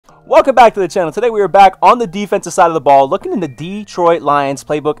Welcome back to the channel. Today we are back on the defensive side of the ball looking in the Detroit Lions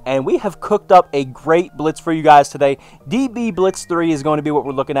playbook, and we have cooked up a great blitz for you guys today. DB Blitz 3 is going to be what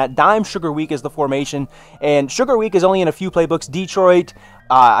we're looking at. Dime Sugar Week is the formation, and Sugar Week is only in a few playbooks. Detroit,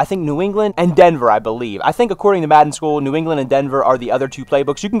 I think New England, and Denver, I believe. I think according to Madden School, New England and Denver are the other two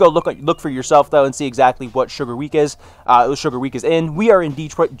playbooks. You can go look for yourself, though, and see exactly what Sugar Week is. Sugar Week is in. We are in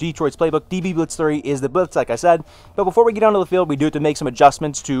Detroit's playbook. DB Blitz 3 is the blitz, like I said. But before we get onto the field, we do have to make some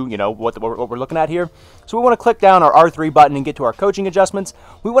adjustments to, you know, what we're looking at here. So we want to click down our R3 button and get to our coaching adjustments.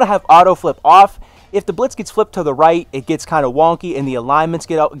 We want to have auto flip off. If the blitz gets flipped to the right, it gets kind of wonky and the alignments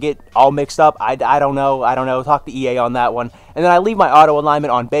get all mixed up. I don't know. Talk to EA on that one. And then I leave my auto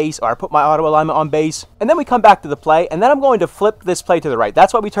alignment on base, or I put my auto alignment on base. And then we come back to the play, and then I'm going to flip this play to the right.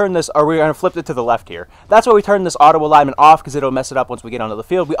 That's why we turn this, or we're going to flip it to the left here. That's why we turn this auto alignment off, because it'll mess it up once we get onto the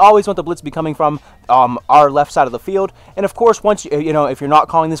field. We always want the blitz to be coming from our left side of the field. And of course, once you know, if you're not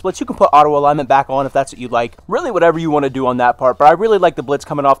calling this blitz, you can put auto alignment back on if that's what you like. Really, whatever you want to do on that part. But I really like the blitz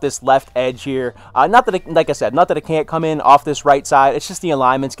coming off this left edge here. Not that it, like I said, not that it can't come in off this right side. It's just the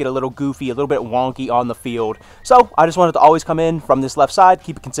alignments get a little goofy, a little bit wonky on the field. So I just wanted to always come in from this left side,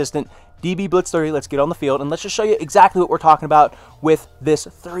 keep it consistent. DB Blitz 3, let's get on the field, and let's just show you exactly what we're talking about with this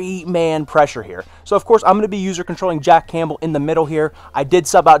three-man pressure here. So, of course, I'm going to be user controlling Jack Campbell in the middle here. I did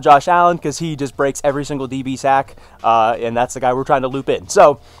sub out Josh Allen because he just breaks every single DB sack, and that's the guy we're trying to loop in.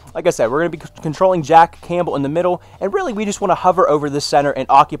 So, like I said, we're going to be controlling Jack Campbell in the middle, and really we just want to hover over this center and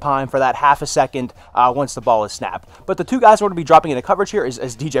occupy him for that half a second once the ball is snapped. But the two guys we're going to be dropping into coverage here is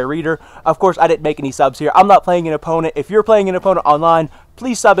DJ Reader. Of course, I didn't make any subs here. I'm not playing an opponent. If you're playing an opponent online,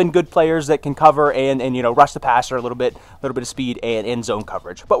 please sub in good players that can cover and you know, rush the passer a little bit of speed and end zone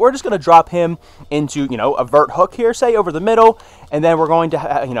coverage. But we're just going to drop him into, you know, a vert hook here, say over the middle, and then we're going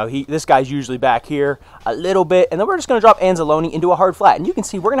to you know, this guy's usually back here a little bit, and then we're just going to drop Anzalone into a hard flat. And you can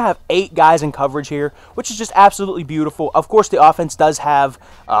see we're going to have 8 guys in coverage here, which is just absolutely beautiful. Of course, the offense does have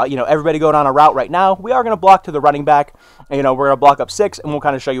you know, everybody going on a route right now. We are going to block to the running back. You know, we're going to block up 6, and we'll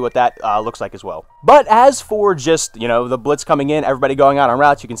kind of show you what that looks like as well. But as for just, you know, the blitz coming in, everybody going out on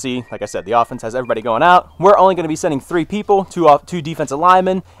routes, you can see, like I said, the offense has everybody going out. We're only going to be sending 3 people, two defensive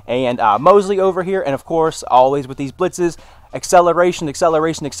linemen, and Mosley over here. And of course, always with these blitzes, acceleration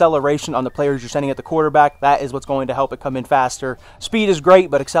on the players you're sending at the quarterback. That is what's going to help it come in faster. Speed is great,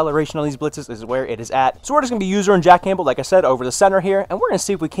 but acceleration on these blitzes is where it is at. So we're just going to be user and Jack Campbell, like I said, over the center here, and we're going to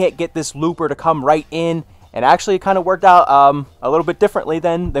see if we can't get this looper to come right in. And actually, it kind of worked out a little bit differently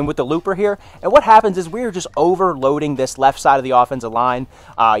than with the looper here. And what happens is we're just overloading this left side of the offensive line.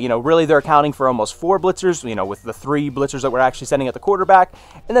 You know, really, they're accounting for almost 4 blitzers, you know, with the 3 blitzers that we're actually sending at the quarterback.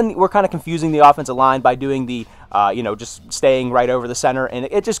 And then we're kind of confusing the offensive line by doing the, you know, just staying right over the center. And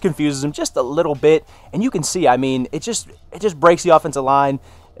it just confuses them just a little bit. And you can see, I mean, it just breaks the offensive line.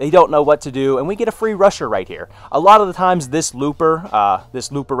 They don't know what to do, and we get a free rusher right here. A lot of the times, this looper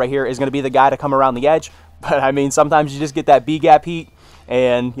right here is going to be the guy to come around the edge. But I mean, sometimes you just get that B-gap heat,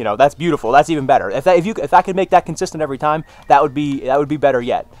 and you know, that's beautiful. That's even better. If I could make that consistent every time, that would be better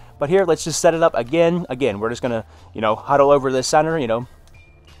yet. But here, let's just set it up again. Again, we're just gonna, you know, huddle over this center. You know,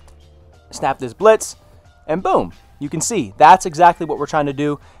 snap this blitz, and boom. You can see that's exactly what we're trying to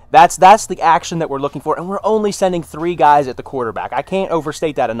do. That's the action that we're looking for, and we're only sending 3 guys at the quarterback. I can't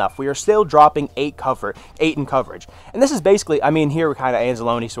overstate that enough. We are still dropping 8 in coverage. And this is basically, I mean, here kind of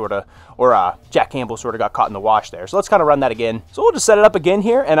Anzalone sort of, or Jack Campbell sort of got caught in the wash there. So let's kind of run that again. So we'll just set it up again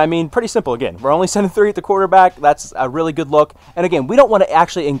here, and I mean, pretty simple again. We're only sending 3 at the quarterback. That's a really good look. And again, we don't want to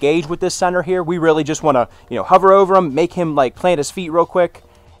actually engage with this center here. We really just want to, you know, hover over him, make him like plant his feet real quick,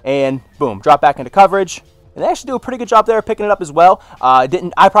 and boom, drop back into coverage. And they actually do a pretty good job there picking it up as well. I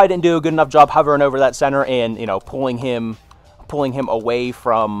probably didn't do a good enough job hovering over that center and, you know, pulling him away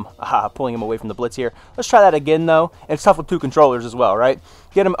from the blitz here. Let's try that again though. And it's tough with 2 controllers as well, right?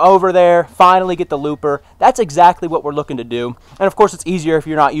 Get him over there, finally get the looper. That's exactly what we're looking to do. And of course, it's easier if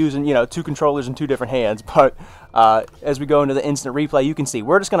you're not using, you know, 2 controllers in 2 different hands. But as we go into the instant replay, you can see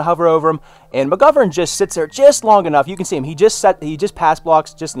we're just going to hover over him, and McGovern just sits there just long enough. You can see him. He just pass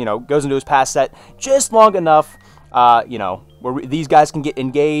blocks, just, you know, goes into his pass set just long enough, you know, where these guys can get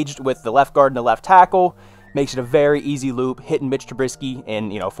engaged with the left guard and the left tackle. Makes it a very easy loop, hitting Mitch Trubisky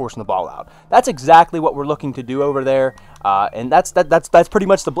and, you know, forcing the ball out. That's exactly what we're looking to do over there, and that's pretty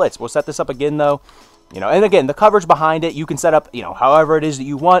much the blitz. We'll set this up again though, you know, and again, the coverage behind it you can set up, you know, however it is that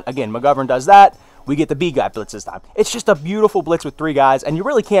you want. Again, McGovern does that. We get the B-guy blitz this time. It's just a beautiful blitz with 3 guys, and you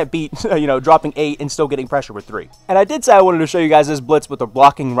really can't beat, you know, dropping 8 and still getting pressure with 3. And I did say I wanted to show you guys this blitz with a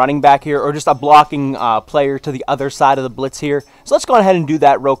blocking running back here, or just a blocking player to the other side of the blitz here. So let's go ahead and do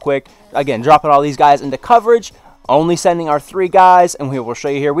that real quick. Again, dropping all these guys into coverage. only sending our 3 guys, and we will show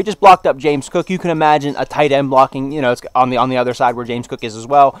you here. We just blocked up James Cook. You can imagine a tight end blocking, you know, it's on the other side where James Cook is as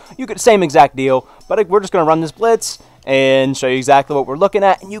well. You could, same exact deal, but we're just going to run this blitz and show you exactly what we're looking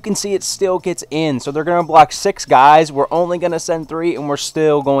at, and you can see it still gets in. So they're going to block 6 guys. We're only going to send 3, and we're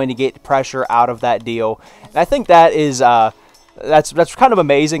still going to get pressure out of that deal. And I think that is that's kind of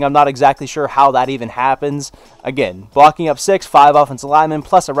amazing. I'm not exactly sure how that even happens. Again, blocking up 6, 5 offensive linemen,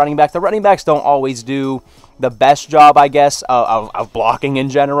 plus a running back. The running backs don't always do the best job, I guess, of blocking in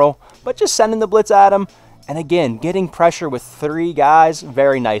general, but just sending the blitz at them. And again, getting pressure with 3 guys,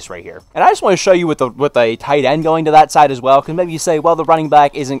 very nice right here. And I just want to show you with a tight end going to that side as well, because maybe you say, well, the running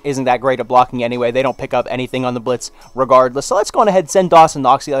back isn't that great at blocking anyway. They don't pick up anything on the blitz regardless. So let's go on ahead and send Dawson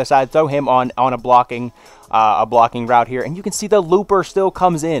Knox to the other side, throw him on a blocking route here, and you can see the looper still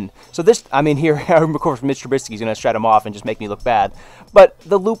comes in. So this, I mean, here, of course, Mitch Trubisky's going to shred him off and just make me look bad. But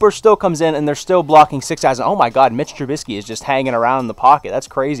the looper still comes in, and they're still blocking 6 guys. And oh my God, Mitch Trubisky is just hanging around in the pocket. That's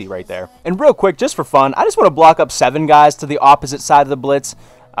crazy right there. And real quick, just for fun, I just want to block up 7 guys to the opposite side of the blitz.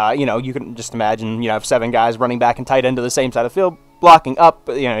 You know, you can just imagine, you know, have 7 guys running back and tight end to the same side of the field, blocking up.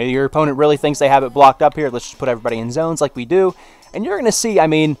 You know, your opponent really thinks they have it blocked up here. Let's just put everybody in zones like we do. And you're going to see, I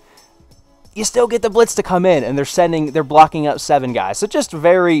mean, you still get the blitz to come in, and they're blocking up 7 guys. So just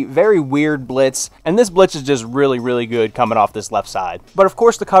very, very weird blitz, and this blitz is just really, really good coming off this left side. But of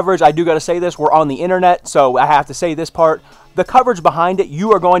course, the coverage, I do got to say this, we're on the internet, so I have to say this part. The coverage behind it,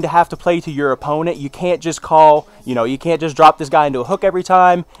 you are going to have to play to your opponent. You can't just call, you know, you can't just drop this guy into a hook every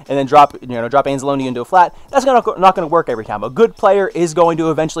time and then drop Anzalone into a flat. That's not going to work every time. A good player is going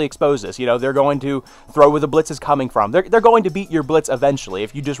to eventually expose this. You know, they're going to throw where the blitz is coming from. They're going to beat your blitz eventually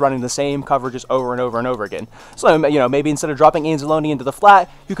if you're just running the same coverages over and over and over again. So, you know, maybe instead of dropping Anzalone into the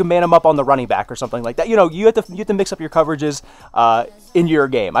flat, you can man him up on the running back or something like that. You know, you have to mix up your coverages in your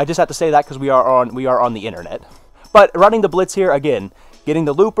game. I just have to say that because we are on the internet. But running the blitz here, again, getting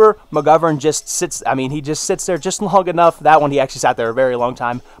the looper, McGovern just sits, I mean, he just sits there just long enough. That one, he actually sat there a very long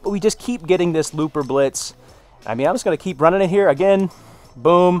time. But we just keep getting this looper blitz. I mean, I'm just going to keep running it here. Again,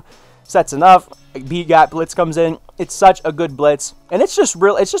 boom, sets enough. B-gap blitz comes in. It's such a good blitz. And it's just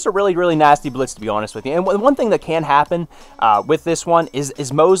a really, really nasty blitz, to be honest with you. And one thing that can happen with this one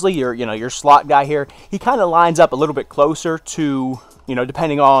is Mosley, your slot guy here, he kind of lines up a little bit closer to, you know,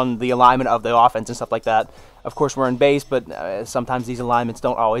 depending on the alignment of the offense and stuff like that. Of course, we're in base, but sometimes these alignments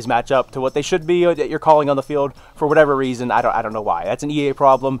don't always match up to what they should be that you're calling on the field for whatever reason. I don't know why. That's an EA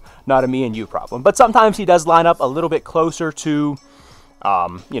problem, not a me and you problem. But sometimes he does line up a little bit closer to,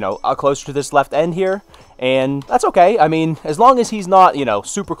 you know, closer to this left end here, and that's okay. I mean, as long as he's not, you know,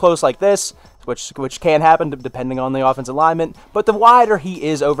 super close like this, which can happen depending on the offensive alignment. But the wider he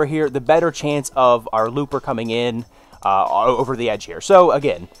is over here, the better chance of our looper coming in over the edge here. So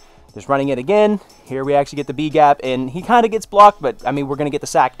again, just running it again. Here we actually get the B gap, and he kind of gets blocked, but I mean, we're going to get the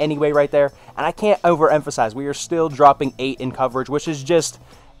sack anyway right there. And I can't overemphasize, we are still dropping 8 in coverage, which is just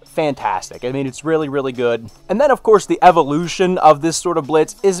fantastic. I mean, it's really, really good. And then, of course, the evolution of this sort of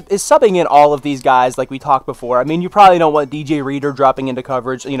blitz is subbing in all of these guys like we talked before. I mean, you probably don't want DJ Reader dropping into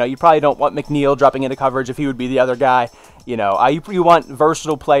coverage. You know, you probably don't want McNeil dropping into coverage if he would be the other guy. You know, you want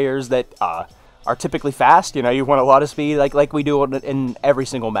versatile players that are typically fast. You know, you want a lot of speed, like we do in every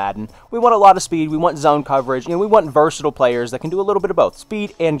single Madden. We want a lot of speed. We want zone coverage. You know, we want versatile players that can do a little bit of both,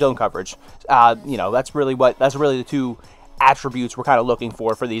 speed and zone coverage. You know, that's really the 2 attributes we're kind of looking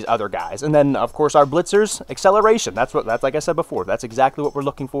for these other guys. And then, of course, our blitzers, acceleration. That's like I said before. That's exactly what we're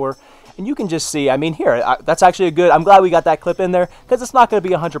looking for. And you can just see, I mean, here, that's actually a good, I'm glad we got that clip in there, because it's not going to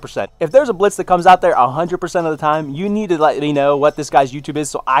be 100%. If there's a blitz that comes out there 100% of the time, you need to let me know what this guy's YouTube is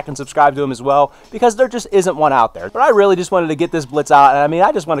so I can subscribe to him as well, because there just isn't one out there. But I really just wanted to get this blitz out, and I mean,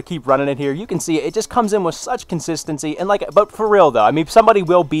 I just want to keep running it here. You can see it just comes in with such consistency, and but for real though, I mean, somebody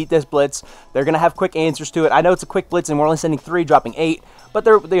will beat this blitz. They're going to have quick answers to it. I know it's a quick blitz, and we're only sending 3, dropping 8, but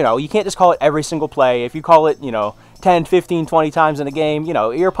you know, you can't just call it every single play. If you call it, you know, 10, 15, 20 times in a game, you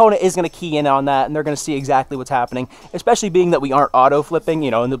know, your opponent is going to key in on that, and they're going to see exactly what's happening, especially being that we aren't auto-flipping, you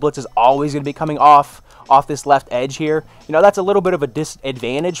know, and the blitz is always going to be coming off this left edge here. You know, that's a little bit of a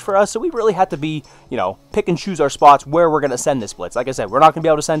disadvantage for us, so we really have to be, you know, pick and choose our spots where we're going to send this blitz. Like I said, we're not going to be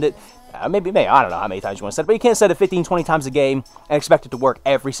able to send it, maybe, I don't know how many times you want to send it, but you can't send it 15, 20 times a game and expect it to work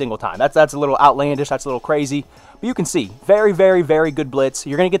every single time. That's a little outlandish, that's a little crazy, but you can see, very, very, very good blitz.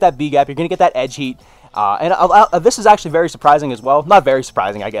 You're going to get that B-gap, you're going to get that edge heat. And this is actually very surprising as well. Not very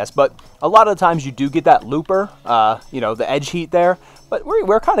surprising, I guess, but a lot of the times you do get that looper, you know, the edge heat there. But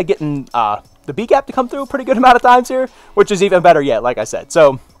we're kind of getting the B-gap to come through a pretty good amount of times here, which is even better yet, like I said.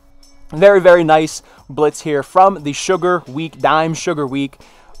 So, very, very nice blitz here from the Sugar Week, Dime Sugar Week.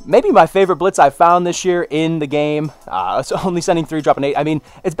 maybe my favorite blitz I found this year in the game. It's only sending 3, dropping 8. I mean,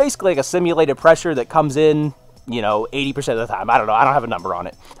 it's basically like a simulated pressure that comes in, you know, 80% of the time. I don't know. I don't have a number on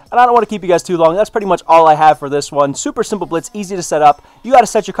it. And I don't want to keep you guys too long. That's pretty much all I have for this one. Super simple blitz, easy to set up. You got to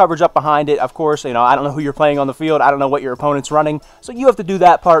set your coverage up behind it. Of course, you know, I don't know who you're playing on the field. I don't know what your opponent's running. So you have to do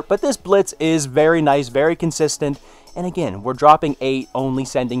that part. But this blitz is very nice, very consistent. And again, we're dropping 8, only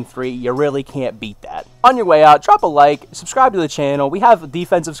sending 3. You really can't beat that. On your way out, drop a like, subscribe to the channel. We have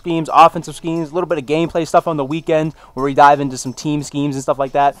defensive schemes, offensive schemes, a little bit of gameplay stuff on the weekend where we dive into some team schemes and stuff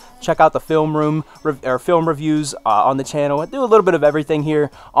like that. Check out the film room or film reviews on the channel. I do a little bit of everything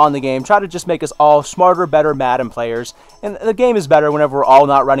here on the game. Try to just make us all smarter, better Madden players. And the game is better whenever we're all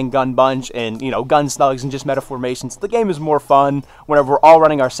not running gun bunch and, you know, gun snugs and just meta formations. The game is more fun whenever we're all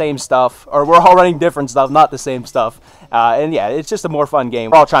running our same stuff, or we're all running different stuff, not the same stuff. And yeah, it's just a more fun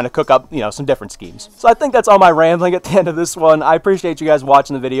game. We're all trying to cook up, you know, some different schemes. So I think that's all my rambling at the end of this one. I appreciate you guys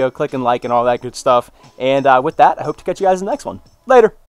watching the video, clicking like and all that good stuff. And with that, I hope to catch you guys in the next one. Later.